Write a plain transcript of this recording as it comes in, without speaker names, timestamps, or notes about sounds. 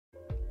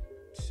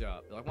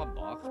So, like my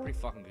box, pretty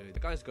fucking good. The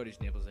guy's got his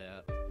nipples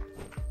out.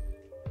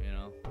 You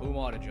know, who am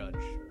I to judge?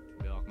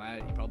 Be like,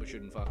 mate, you probably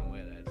shouldn't fucking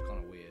wear that. It's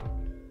kind of weird.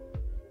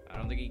 I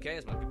don't think he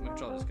cares. My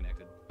controller's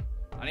disconnected.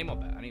 I need more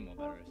batteries.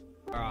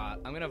 Alright,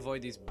 I'm gonna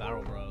avoid these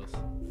barrel bros.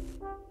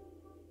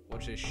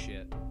 Watch this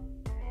shit.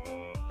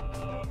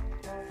 Oh.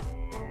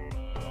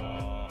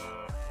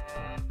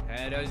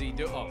 How does he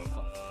do? Oh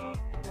fuck.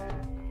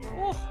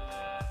 Oh.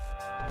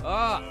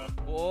 Ah.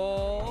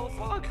 Oh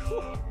fuck.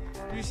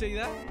 Did you see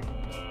that?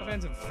 I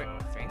found some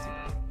fancy.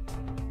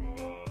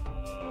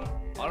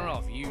 I don't know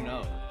if you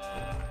know,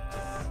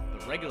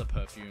 but regular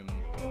perfume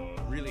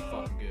really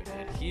fucking good.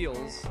 It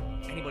heals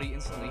anybody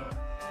instantly.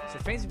 So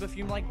fancy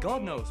perfume, like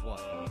God knows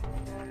what.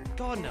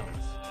 God knows.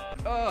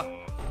 Oh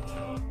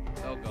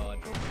god.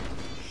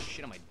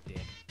 Shit on my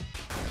dick.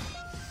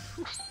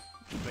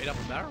 Made up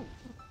a barrel.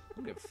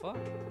 Don't give a fuck.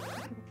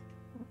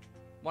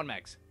 One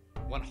mags.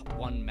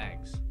 One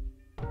mags.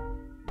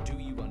 Do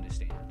you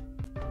understand?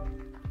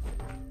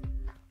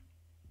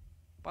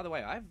 By the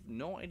way, I have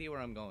no idea where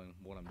I'm going,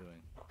 what I'm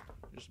doing.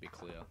 Just to be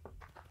clear.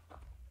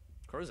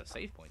 Crows are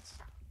save points.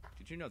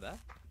 Did you know that?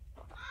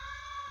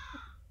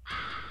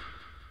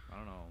 I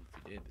don't know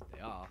if you did, but they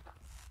are.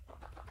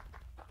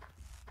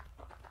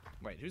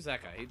 Wait, who's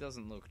that guy? He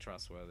doesn't look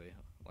trustworthy.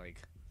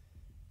 Like,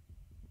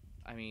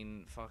 I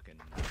mean,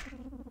 fucking.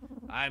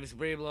 I'm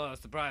Supreme Law,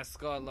 surprise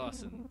Scott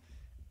Lawson.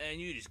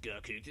 And you just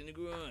got kicked in the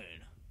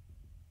groin.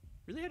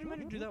 Really? I didn't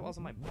manage to do that while I was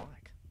on my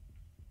bike.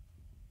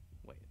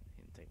 Wait,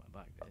 he didn't take my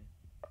bike, did he?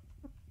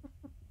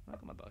 I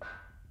got my bike.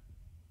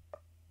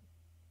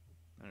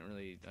 I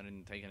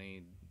didn't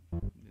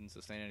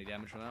sustain any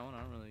damage from that one.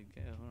 I don't really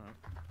care.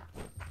 I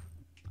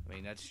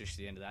mean, that's just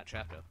the end of that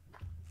chapter.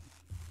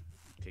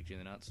 Kicked you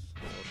in the nuts.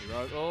 That's all she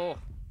wrote. Oh!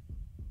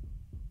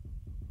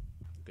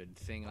 Good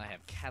thing I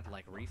have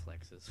cat-like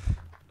reflexes.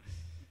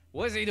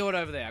 What is he doing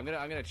over there? I'm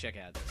gonna check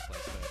out this place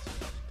first.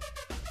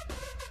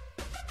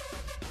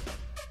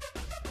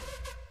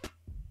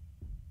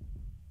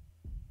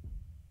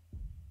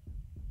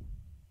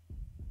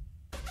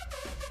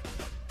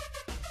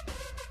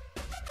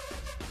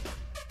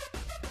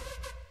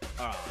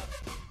 Alright.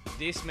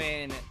 This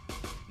man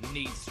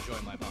needs to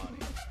join my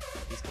party.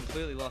 He's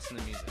completely lost in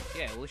the music.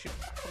 Yeah, well, he should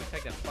probably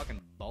take that fucking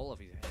bowl off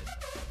his head.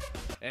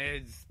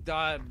 And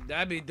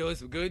that'd be doing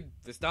some good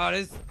for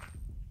starters.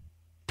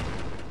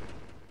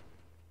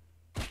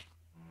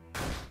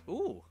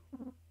 Ooh.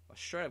 I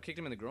straight up kicked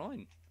him in the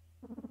groin.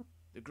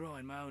 The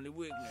groin, my only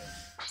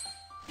weakness.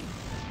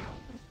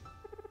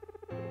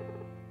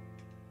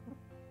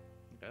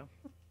 Okay.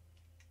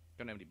 Got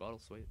an empty bottle,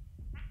 sweet.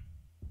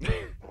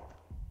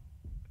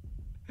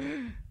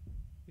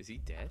 Is he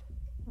dead?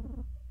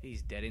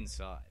 He's dead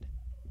inside. It's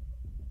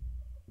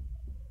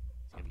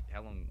gonna be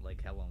how long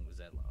was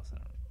that last? I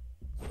don't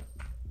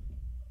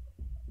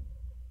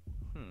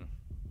know.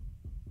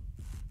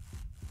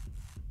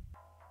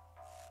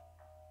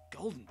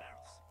 Golden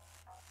barrels.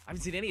 I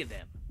haven't seen any of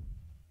them.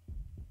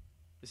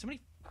 There's so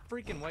many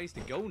freaking ways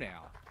to go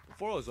now.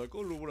 Before I was like, I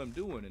don't know what I'm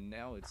doing, and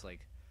now it's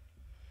like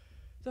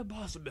the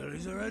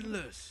possibilities are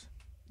endless.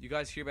 You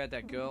guys hear about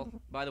that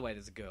girl? By the way,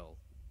 there's a girl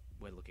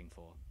we're looking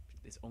for.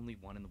 There's only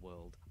one in the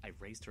world. I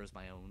raised her as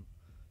my own,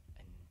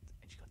 and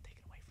she got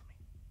taken away from me.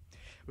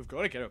 We've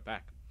got to get her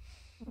back.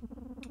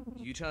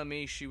 You telling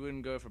me she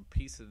wouldn't go for a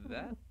piece of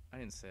that? I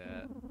didn't say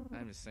that.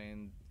 I'm just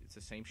saying it's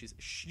the same.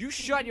 You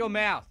shut your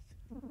mouth.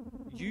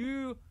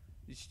 You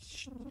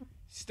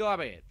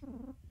stop it.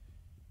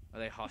 Are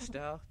they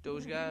hostile?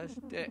 Those guys?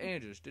 They're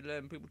angels. They're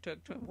letting people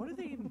take time. What are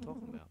they even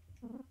talking about?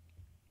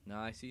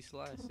 Nicey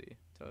slicey.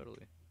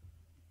 Totally.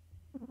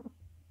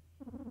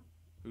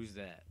 Who's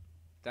that?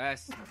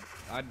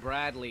 I'm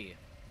Bradley.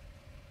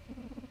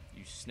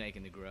 You snake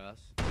in the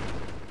grass.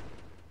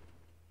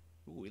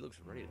 Ooh, he looks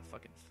ready to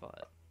fucking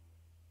fight.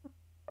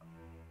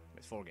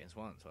 It's 4 against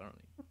 1, so I don't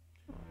really,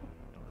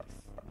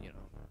 you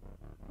know.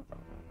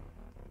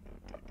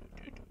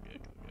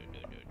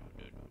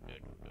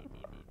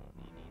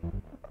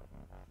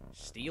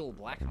 Steel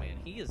Blackman.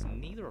 He is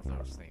neither of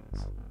those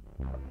things.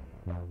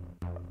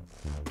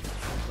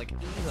 Like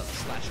either /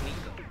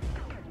 neither.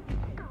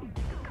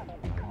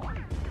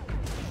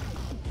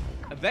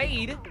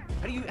 Evade?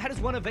 How does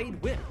one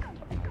evade whip?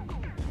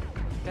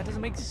 That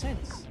doesn't make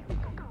sense.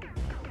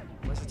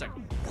 Unless it's like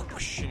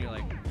whoosh, and you're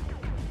like,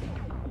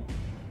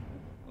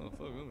 oh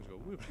fuck, I almost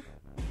got whipped.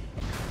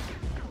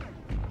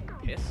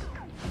 Piss?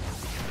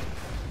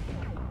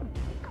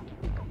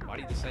 Why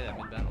do you just say that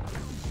mid-battle?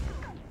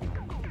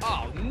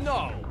 Oh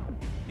no!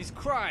 He's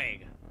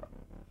crying!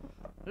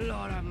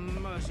 Lord have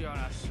mercy on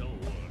our soul.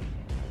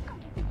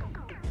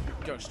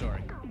 Ghost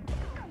story.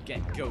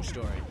 Get ghost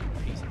story,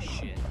 you piece of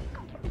shit.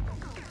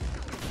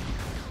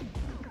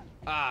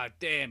 Ah,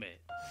 damn it.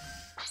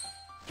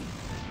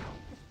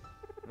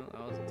 Oh,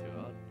 that wasn't too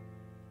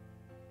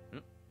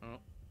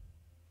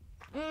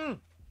hard.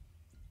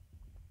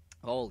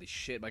 Holy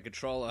shit, my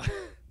controller.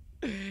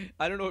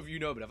 I don't know if you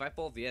know, but if I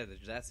fall off the edge,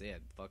 that's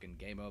it. Fucking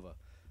game over.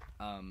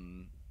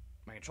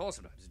 My controller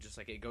sometimes is just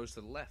like it goes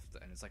to the left,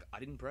 and it's like, I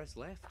didn't press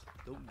left.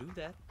 Don't do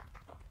that.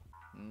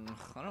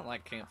 I don't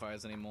like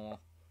campfires anymore.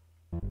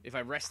 If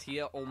I rest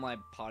here, all my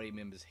party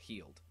members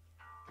healed.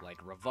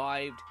 Like,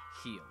 revived,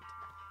 healed.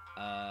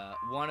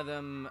 One of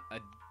them,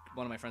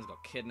 one of my friends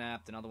got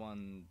kidnapped. Another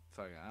one,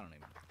 fuck,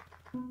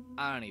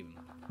 I don't even.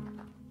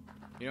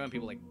 You know when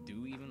people, like,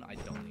 do even? I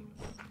don't even.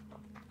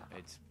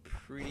 It's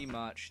pretty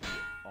much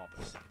the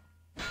opposite.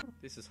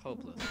 This is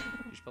hopeless.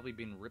 She's probably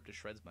been ripped to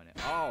shreds by now.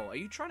 Oh, are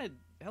you trying to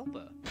help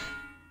her?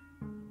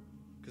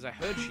 Because I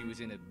heard she was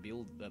in a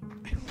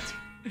building.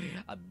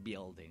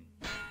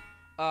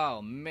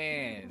 Oh,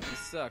 man. This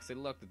sucks. They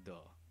locked the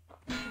door.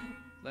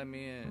 Let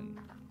me in.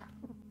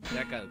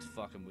 That guy looks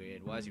fucking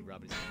weird. Why is he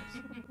rubbing his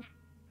nose?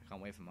 I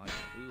can't wait for my...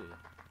 Ooh.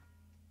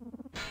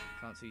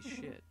 Can't see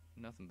shit.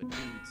 Nothing but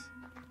dudes.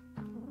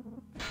 I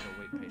gotta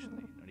wait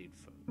patiently. I need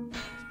food.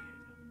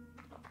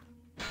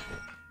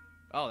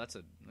 Oh, that's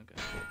a... Okay.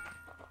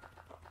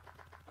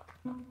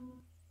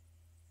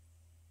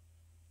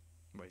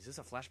 Wait, is this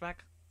a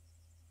flashback?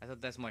 I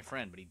thought that's my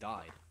friend, but he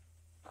died.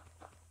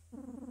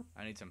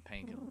 I need some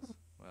painkillers.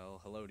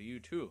 Well, hello to you,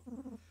 too.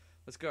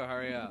 Let's go,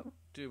 hurry up.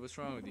 Dude, what's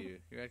wrong with you?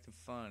 You're acting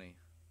funny.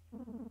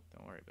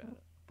 Don't worry about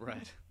it.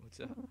 Brett, what's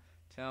up?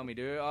 Tell me,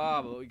 dude.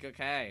 Oh, but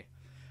okay.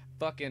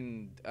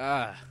 Fucking,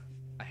 I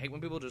hate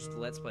when people just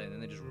let's play and then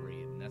they just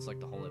read. And that's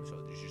like the whole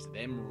episode. It's just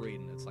them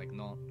reading. It's like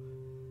not,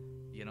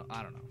 you know,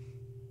 I don't know.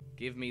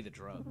 Give me the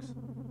drugs.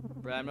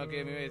 Brett, I'm not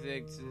giving you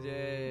anything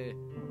today.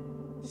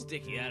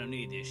 Sticky, I don't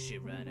need this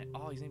shit right now.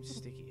 Oh, his name's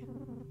Sticky. I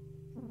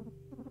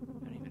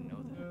don't even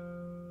know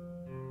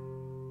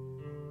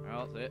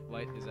that. Oh,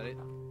 wait, is that it?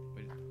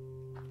 Wait.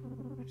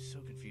 I'm so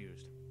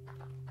confused.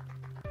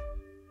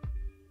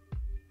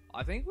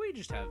 I think we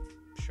just have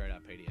straight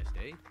up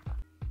PTSD.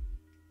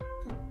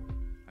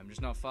 I'm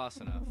just not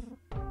fast enough.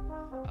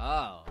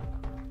 Oh,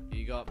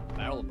 you got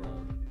barrel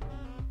brawled.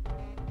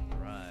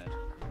 Right.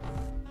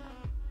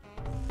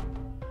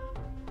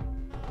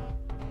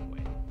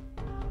 Wait.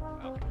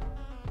 Okay.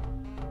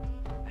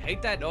 I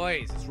hate that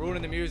noise. It's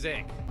ruining the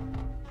music.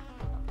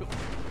 Damn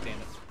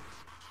it.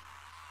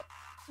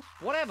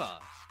 Whatever.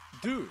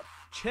 Dude,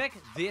 check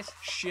this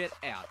shit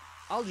out.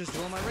 I'll just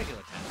do all my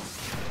regular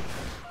tasks.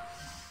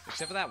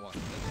 Except for that one.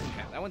 That doesn't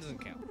count. That one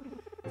doesn't count.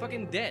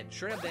 Fucking dead.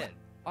 Straight up dead.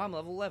 I'm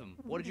level 11.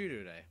 What did you do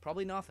today?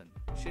 Probably nothing.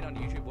 Shit on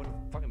YouTube. What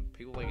fucking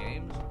people play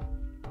games?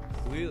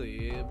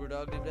 Clearly a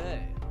productive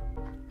day.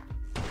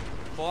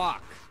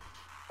 Fuck.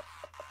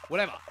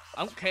 Whatever.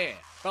 I don't care.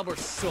 Bubblers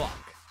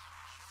suck.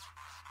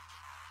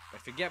 I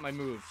forget my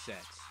move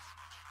sets.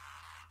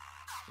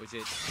 Was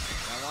it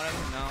that one of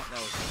them? No, that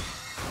was him.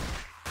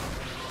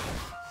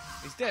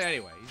 He's dead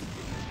anyway. He's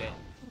dead.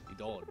 He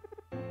died.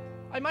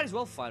 I might as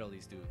well fight all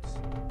these dudes.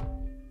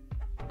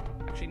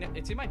 Actually,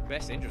 it's in my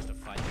best interest to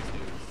fight these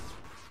dudes.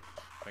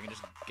 If I can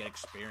just get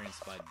experience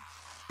by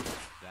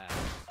that.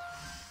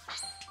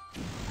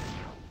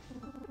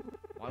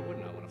 Why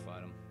wouldn't I want to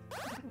fight him?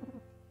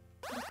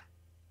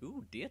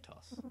 Ooh, deer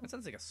toss. That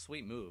sounds like a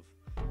sweet move.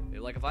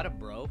 Like, if I had a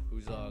bro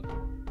who's like,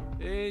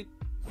 hey,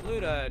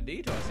 played a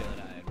deer toss the other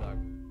day. Like,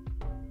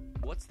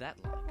 what's that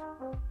like?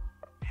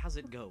 How's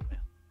it go?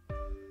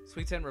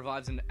 Sweet 10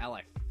 revives an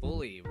ally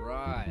fully.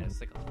 Right, it's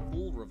like a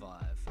full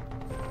revive.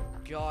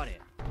 Got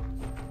it.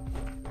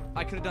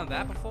 I could have done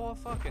that before.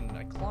 Fucking,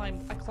 I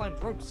climbed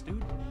ropes,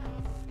 dude.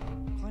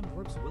 Climbed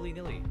ropes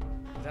willy-nilly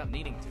without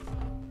needing to.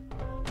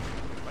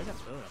 Why is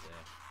that bird up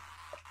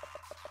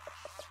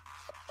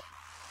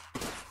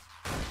there?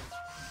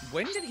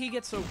 When did he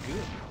get so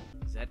good?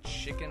 Is that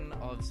chicken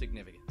of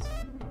significance?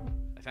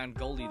 I found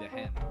Goldie the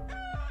hen.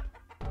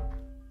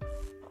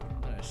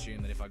 I'm gonna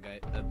assume that if I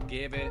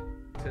give it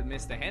to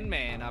Mr.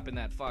 Henman up in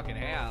that fucking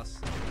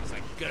house, he's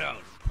like, get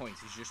out.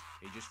 Points. He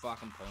just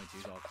fucking points.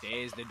 He's like,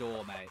 there's the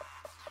door, mate.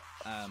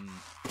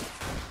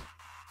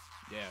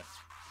 Yeah.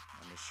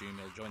 I'm assuming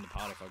he'll join the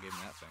party if I give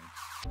him that thing.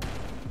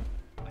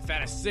 I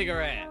found a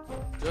cigarette.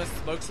 Do I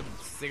smoke some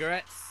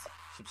cigarettes?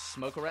 Some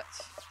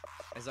smokerettes,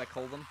 as I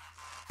call them.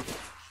 I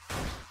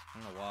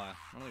don't know why. I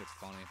don't think it's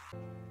funny.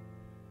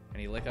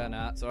 Any liquor?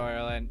 Nah. Sorry,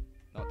 Ellen.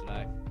 Not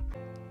today.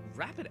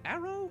 Rapid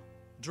arrow?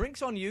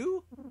 Drinks on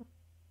you?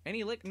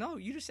 Any lick? No,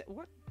 you just said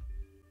what?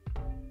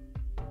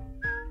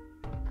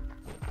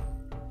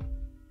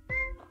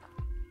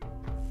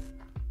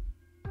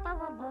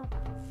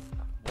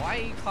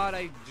 Why can't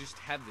I just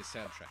have this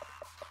soundtrack?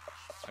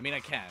 I mean, I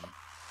can,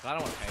 but I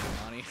don't want to pay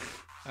the money.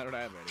 I don't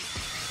have any.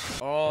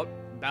 Oh,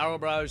 Barrel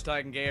Bros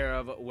taking care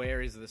of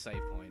where is the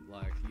save point.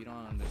 Like, you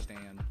don't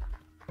understand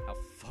how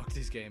fucked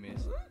this game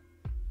is.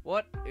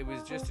 What? It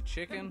was just a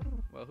chicken?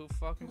 Well, who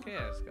fucking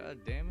cares?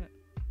 God damn it.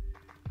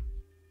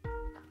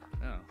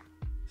 Oh.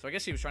 So I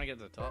guess he was trying to get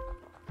to the top.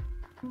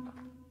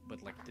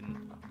 But, like,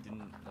 didn't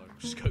like,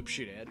 scope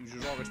shit out. He was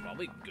just like, it's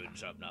probably good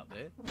something up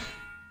there.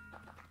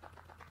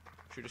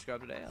 Should have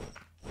scoped it out.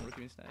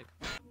 Rookie mistake.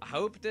 I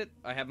hope that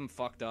I haven't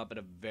fucked up at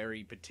a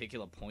very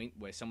particular point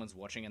where someone's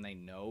watching and they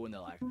know and they're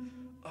like,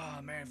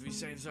 oh man, if he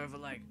saves over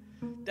like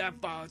that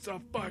far, it's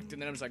all fucked.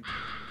 And then I'm just like,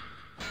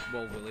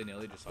 well,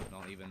 willy-nilly, just like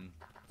not even.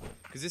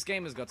 Because this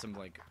game has got some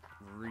like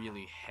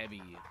really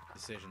heavy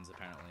decisions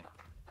apparently.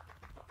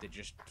 They're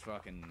just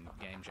fucking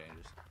game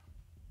changers.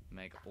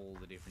 Make all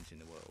the difference in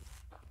the world.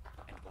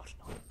 And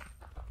whatnot.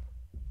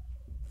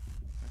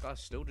 That guy's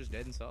still just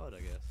dead inside,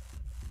 I guess.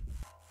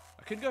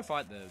 I could go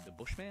fight the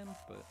Bushman,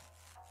 but...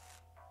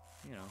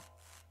 You know.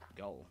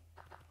 Goal.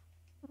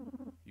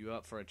 You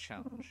up for a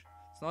challenge.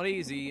 It's not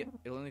easy.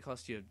 It'll only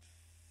cost you...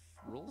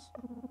 rules?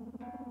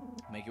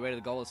 Make your way to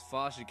the goal as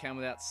fast as you can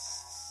without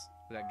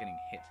getting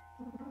hit.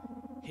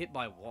 Hit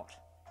by what?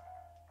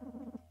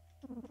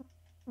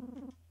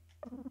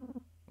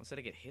 What's that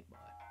I get hit by?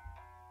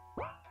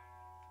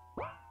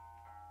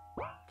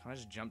 Can I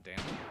just jump down?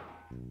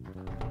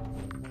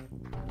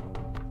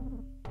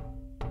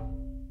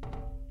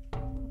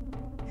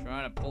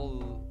 Trying to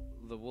pull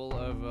the wool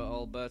over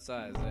old Bert's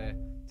eyes there.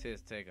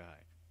 Tis, take a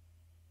hike.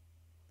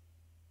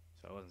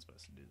 So I wasn't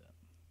supposed to do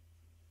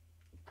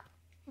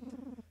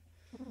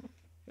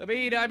that.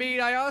 I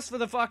mean, I asked for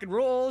the fucking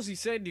rules. He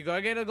said you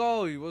gotta get a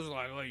goal. He was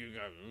like, well, you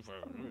gotta...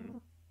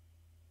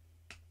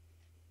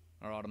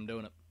 Alright, I'm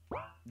doing it.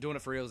 Doing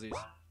it for realsies.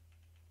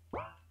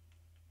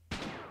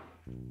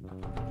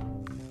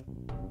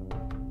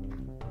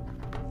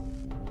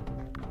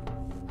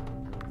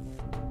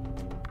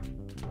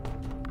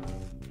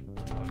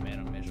 Oh man,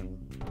 I'm mission.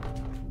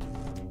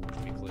 To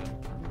be clear.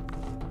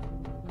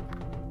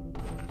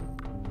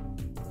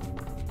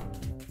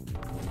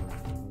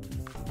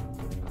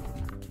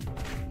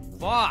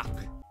 Fuck!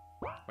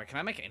 Wait, can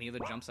I make any of the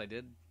jumps I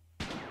did?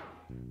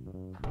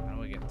 How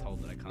do I get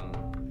told that I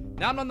can't?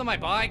 Now I'm under my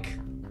bike!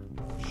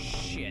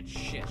 Shit.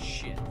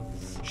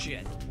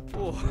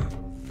 Oh.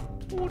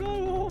 Oh no,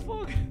 oh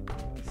fuck.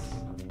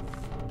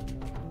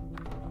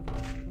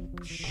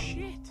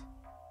 Shit.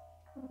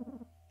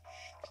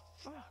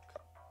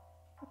 Fuck.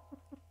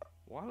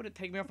 Why would it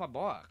take me off my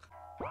bike?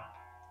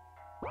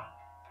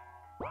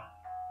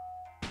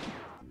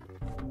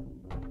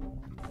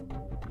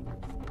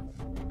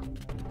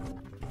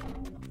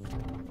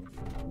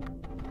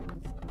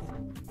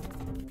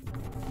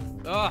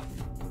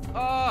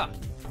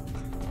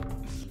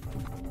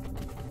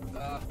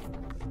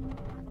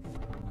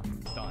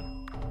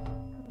 Done.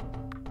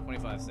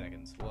 25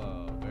 seconds.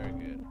 Whoa, very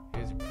good.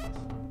 Here's your prize.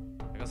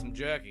 I got some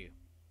jerky.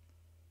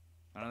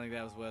 I don't think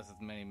that was worth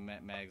as many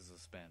mags as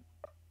spent.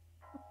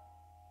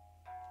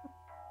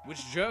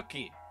 Which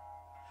jerky?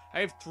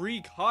 I have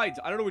 3 kites.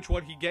 I don't know which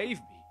one he gave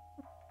me.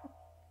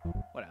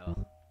 Whatever.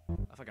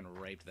 I fucking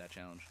raped that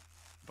challenge.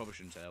 Probably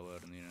shouldn't say that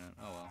word on the internet.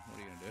 Oh well, what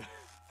are you gonna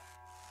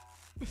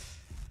do?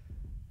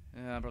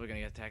 I'm probably gonna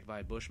get attacked by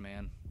a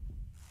bushman.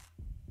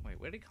 Wait,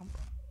 where did he come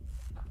from?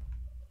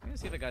 I'm gonna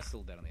see if the guy's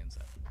still dead on the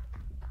inside.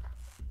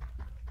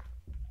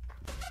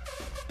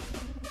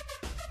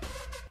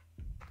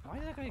 Why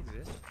does that guy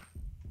exist?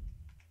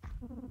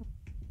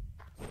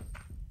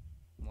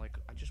 Like,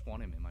 I just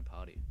want him in my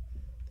party.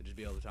 To just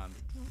be all the time.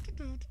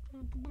 And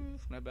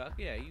I'd be like,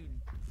 yeah, you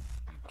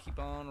keep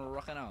on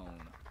rocking on.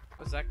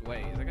 What's that?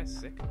 Wait, is that guy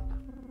sick?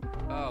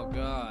 Oh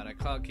god, I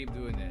can't keep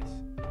doing this.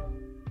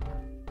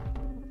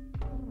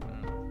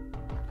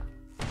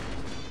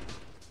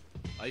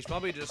 He's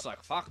probably just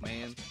like, fuck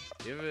man.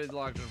 You ever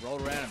like just roll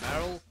around a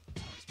barrel?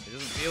 It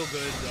doesn't feel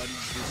good on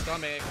your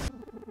stomach.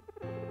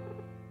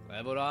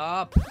 Leveled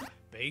up.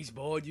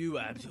 Baseboard, you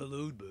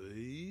absolute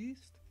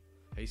beast.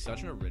 He's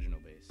such an original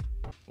beast.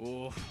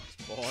 Oh,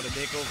 bought a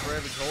nickel for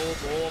every toll.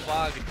 4 or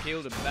 5 could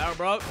kill the barrel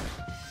broke.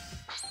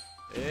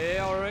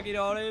 Yeah, I reckon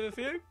I'll have a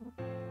few.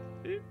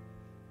 Yeah.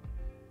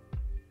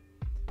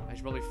 I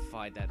should probably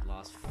fight that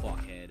last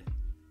fuckhead.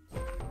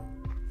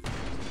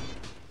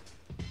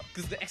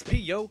 Cause the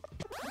XP, yo.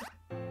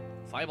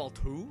 Fireball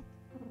 2?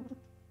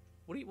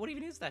 What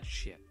even is that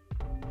shit?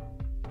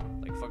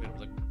 Like fucking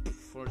like,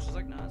 or it's just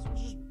like, nah, it's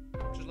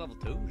just level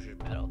 2. It's just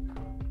better.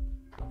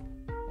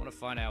 I want to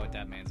find out what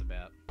that man's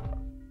about.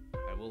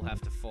 I will have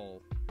to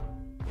fall,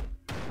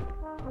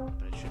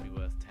 but it should be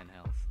worth 10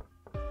 health.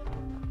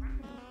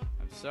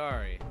 I'm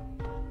sorry.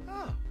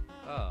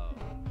 Oh.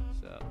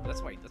 So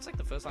that's like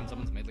the first time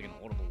someone's made like an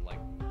audible like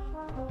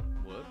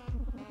word.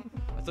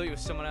 I thought you were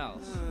someone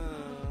else.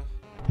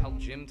 Pal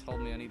Jim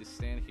told me I need to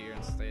stand here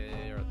and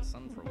stare at the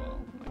sun for a while.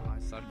 Like, I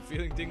started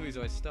feeling tingly,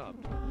 so I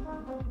stopped.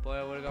 Boy,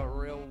 I would have got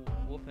real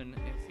whooping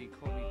if he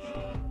caught me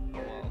cheating. Oh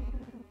well.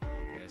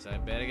 Guess I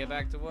better get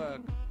back to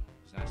work.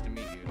 It's nice to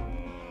meet you.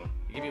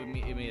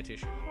 Give me a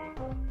tissue.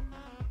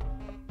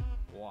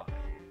 Why?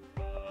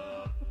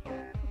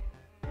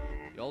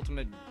 The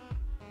ultimate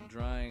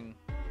drying.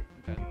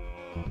 Okay.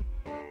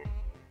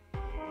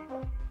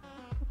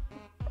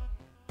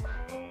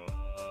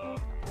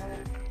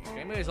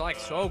 Game is like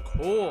so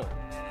cool.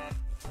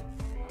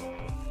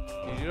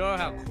 Did you know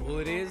how cool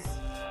it is?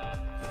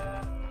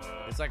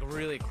 It's like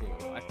really cool.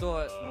 I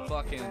thought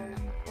fucking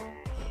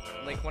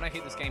like when I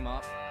hit this game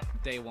up,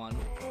 day 1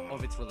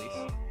 of its release,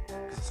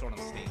 because it's sort of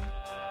on Steam.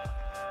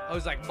 I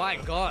was like, my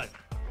god,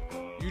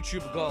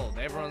 YouTube gold.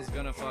 Everyone's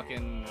gonna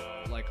fucking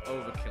like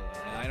overkill it,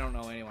 and I don't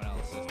know anyone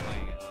else who's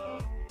playing it,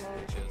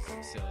 which is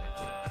silly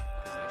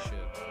because they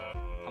should.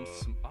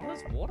 Oh,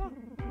 that's water.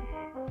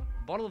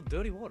 Bottle of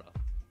dirty water.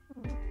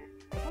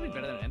 That's probably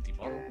better than an empty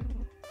bottle.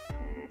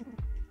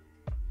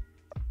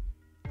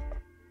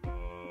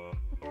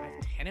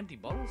 10 empty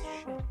bottles?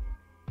 Shit.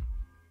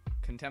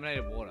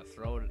 Contaminated water.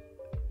 Throw it.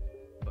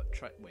 But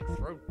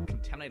throw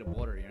contaminated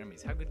water at your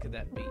enemies. How good could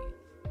that be?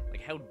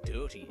 Like, how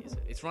dirty is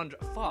it? It's run.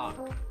 Fuck.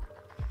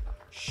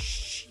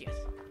 Shit.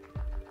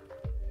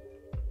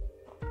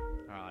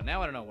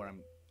 Now I don't know where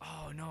I'm.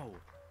 Oh no.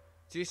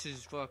 This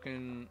is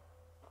fucking.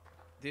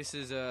 This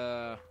is,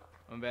 I'm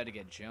about to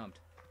get jumped.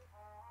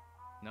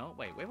 No?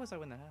 Wait, where was I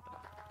when that happened?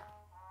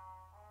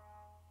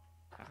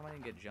 How come I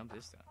didn't get jumped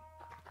this time?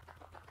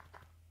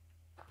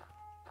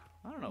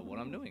 I don't know what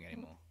I'm doing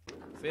anymore.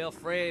 Feel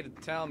free to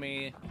tell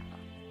me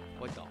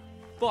what the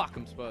fuck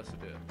I'm supposed to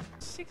do.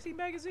 60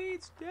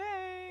 magazines?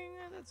 Dang!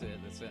 That's it,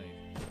 that's it.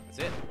 That's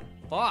it.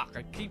 Fuck!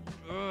 I keep...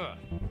 Ugh.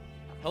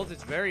 Health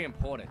is very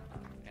important.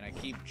 And I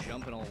keep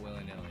jumping all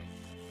willy-nilly.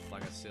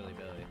 Like a silly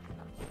billy.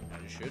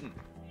 I just shouldn't.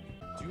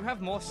 Do you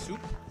have more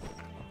soup?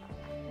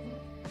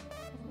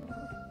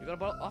 You got a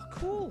bottle? Oh,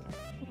 cool!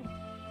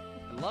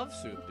 I love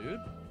soup, dude.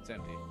 It's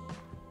empty.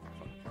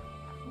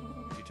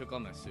 Fuck. You took all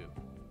my soup.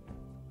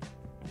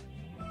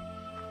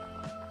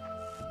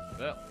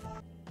 Well.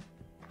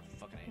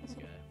 Fucking hate this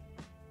guy.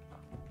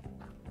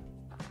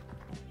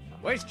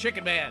 Where's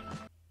Chicken Man?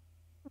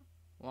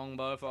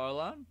 Longbow fire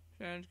line?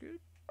 Sounds good.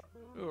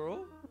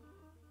 Alright.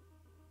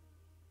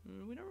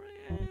 We don't really...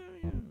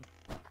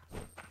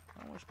 I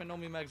don't want to spend all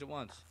my mags at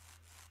once.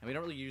 And we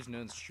don't really use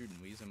Nern's shooting.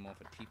 We use them more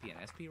for TP and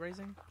SP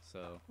raising.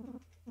 So,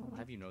 I'll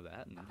have you know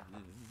that.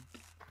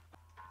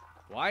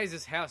 Why is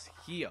this house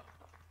here?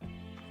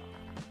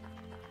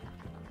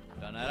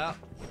 Doesn't add up.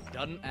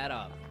 Doesn't add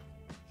up.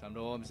 Some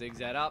of them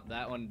zigs add up.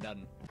 That one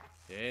doesn't.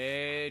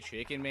 Hey,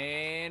 Chicken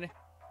Man.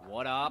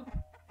 What up?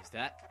 Is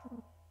that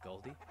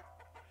Goldie?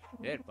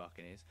 Yeah, it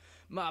fucking is.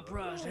 My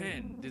prized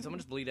hen. Did someone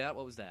just bleed out?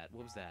 What was that?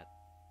 What was that?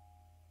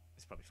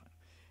 It's probably fine.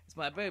 It's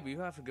my baby, you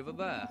have to give it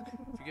back.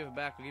 If you give it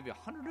back, I'll give you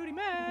 100 dirty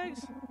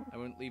mags. I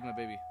won't leave my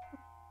baby.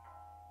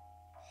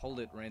 Hold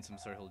it, ransom,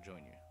 sir, he'll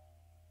join you.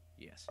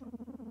 Yes.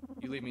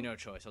 You leave me no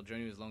choice, I'll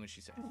join you as long as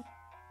she's safe.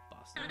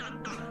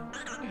 Bastard.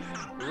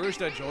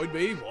 Rooster joined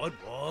me? What?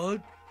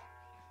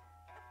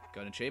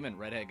 Got an achievement,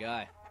 redhead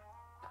guy.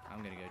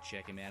 I'm gonna go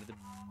check him out at the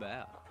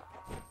bar.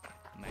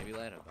 Maybe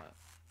later, but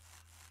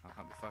I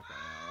can't be fucked right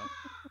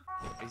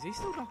now, right? Is he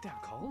still knocked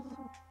out cold?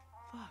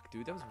 Fuck,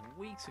 dude, that was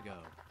weeks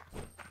ago.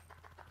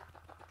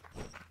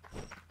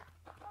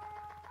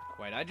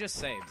 Wait, I just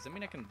saved. Does that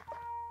mean I can...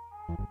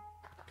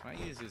 Can I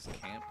use his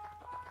camp?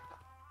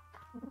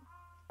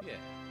 Yeah.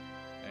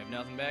 And if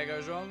nothing bad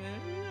goes wrong,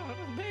 then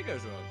nothing bad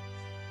goes wrong.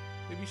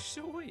 It'd be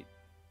sweet.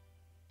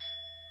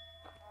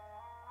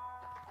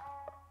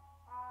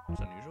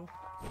 That's unusual.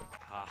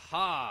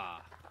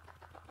 Ha-ha!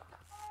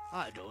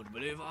 I don't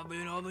believe I've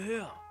been over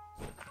here.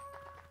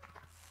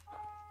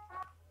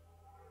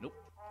 Nope.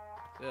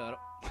 Yeah, I don't...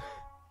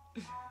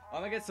 I'm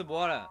gonna get some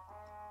water.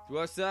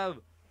 What's up?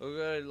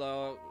 Okay,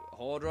 like,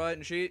 hold right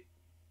and shit.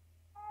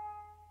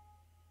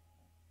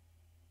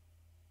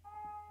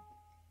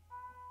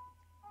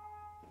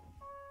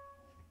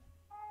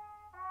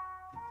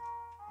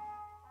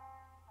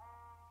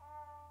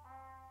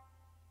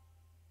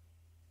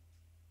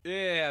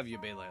 Yeah, have you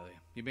been lately?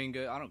 You been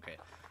good? I don't care.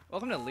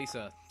 Welcome to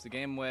Lisa. It's a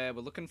game where we're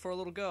looking for a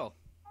little girl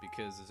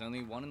because there's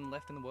only one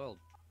left in the world.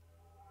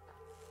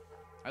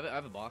 I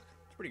have a bike.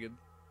 It's pretty good.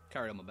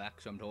 Carry it on my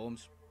back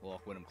sometimes,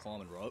 like when I'm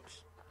climbing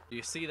ropes.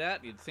 You see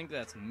that? You'd think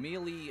that's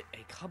merely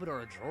a cupboard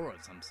or a drawer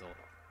of some sort.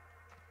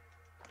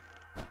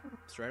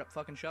 Straight up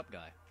fucking shop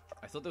guy.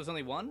 I thought there was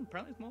only one.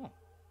 Apparently it's more.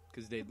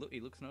 Because he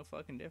looks no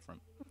fucking different.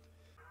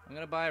 I'm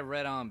gonna buy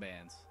red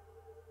armbands.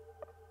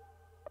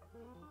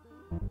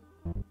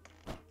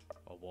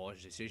 A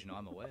wise decision,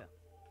 I'm aware.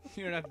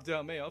 You don't have to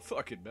tell me, I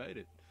fucking made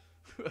it.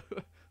 I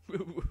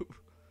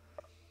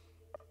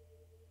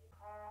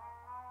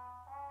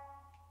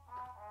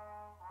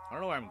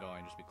don't know where I'm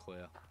going, just be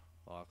clear.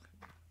 Fuck.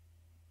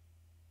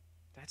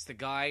 That's the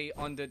guy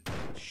on the...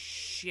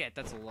 Shit,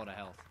 that's a lot of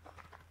health.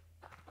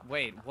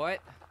 Wait, what?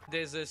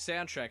 There's a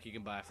soundtrack you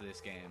can buy for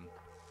this game.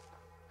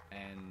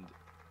 And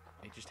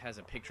it just has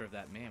a picture of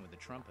that man with the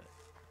trumpet.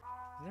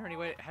 Is there any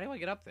way... How do I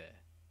get up there?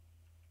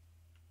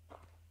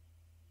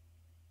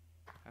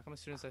 How come as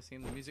soon as I see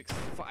him, the music's...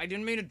 I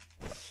didn't mean to...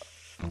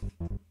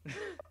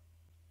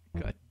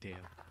 God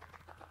damn.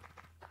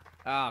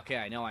 Ah, okay,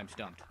 I know I'm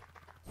stumped.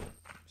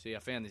 See, I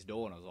found this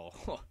door and I was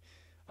all...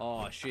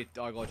 Oh shit,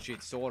 I got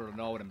shit sorted, I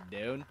know what I'm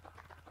doing.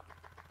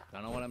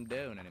 Don't know what I'm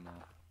doing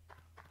anymore.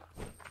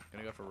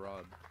 Gonna go for a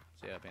ride.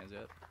 See how it pans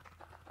out.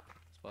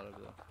 Spot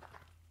over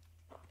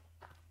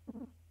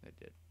there. It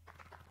did.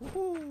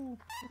 Woohoo!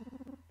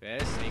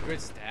 There's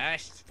secret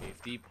stashed.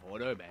 50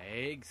 porno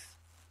bags.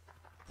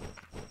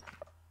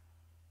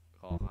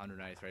 Oh,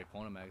 183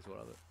 porno mags, what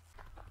of it?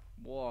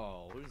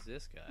 Whoa, what is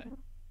this guy?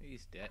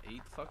 He's dead.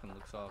 He fucking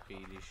looks like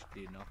he just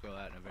did not go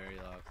out in a very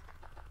like...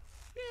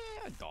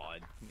 Yeah, I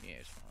died. Yeah,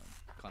 it's fine.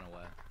 Kind of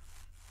way.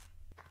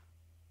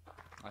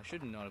 I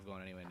should not have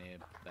gone anywhere near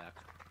back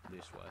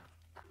this way.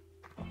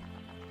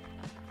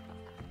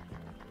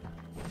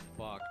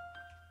 Fuck.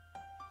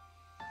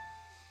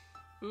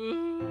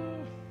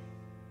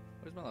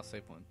 Where's my last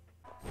save point?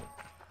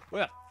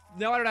 Well,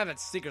 now I don't have that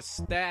secret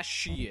stash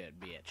shit,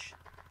 bitch.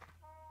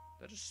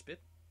 Did I just spit?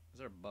 Is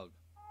there a bug?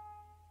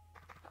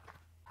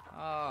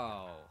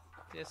 Oh,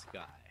 this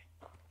guy.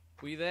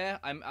 Were you there?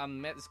 I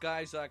met this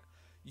guy. He's like,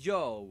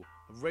 yo,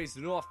 I raised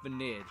an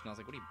orphanage. And I was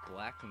like, what are you,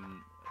 black?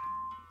 And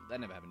that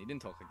never happened. He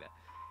didn't talk like that.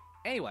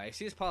 Anyway,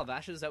 see this pile of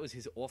ashes? That was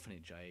his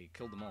orphanage. I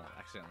killed them all,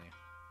 accidentally.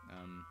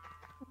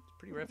 It's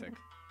pretty horrific.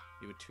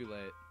 You were too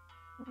late.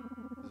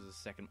 This is the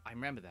second. I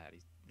remember that.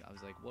 I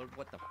was like,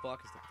 what the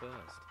fuck is the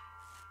first?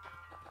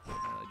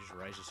 I just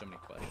raised so many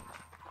questions.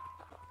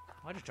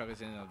 I just chuck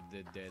this in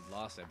the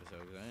last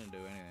episode because I didn't do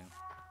anything.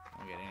 I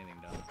don't get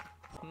anything done.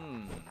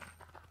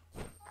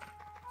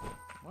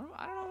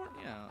 I don't know.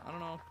 Yeah, I don't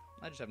know.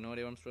 I just have no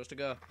idea where I'm supposed to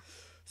go.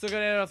 So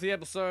gonna end off the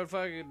episode.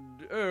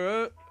 Fucking.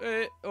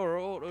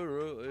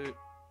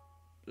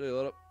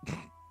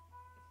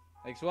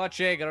 Thanks for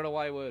watching. I don't know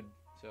why I would.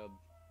 So,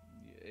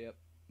 yep.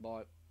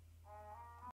 Bye.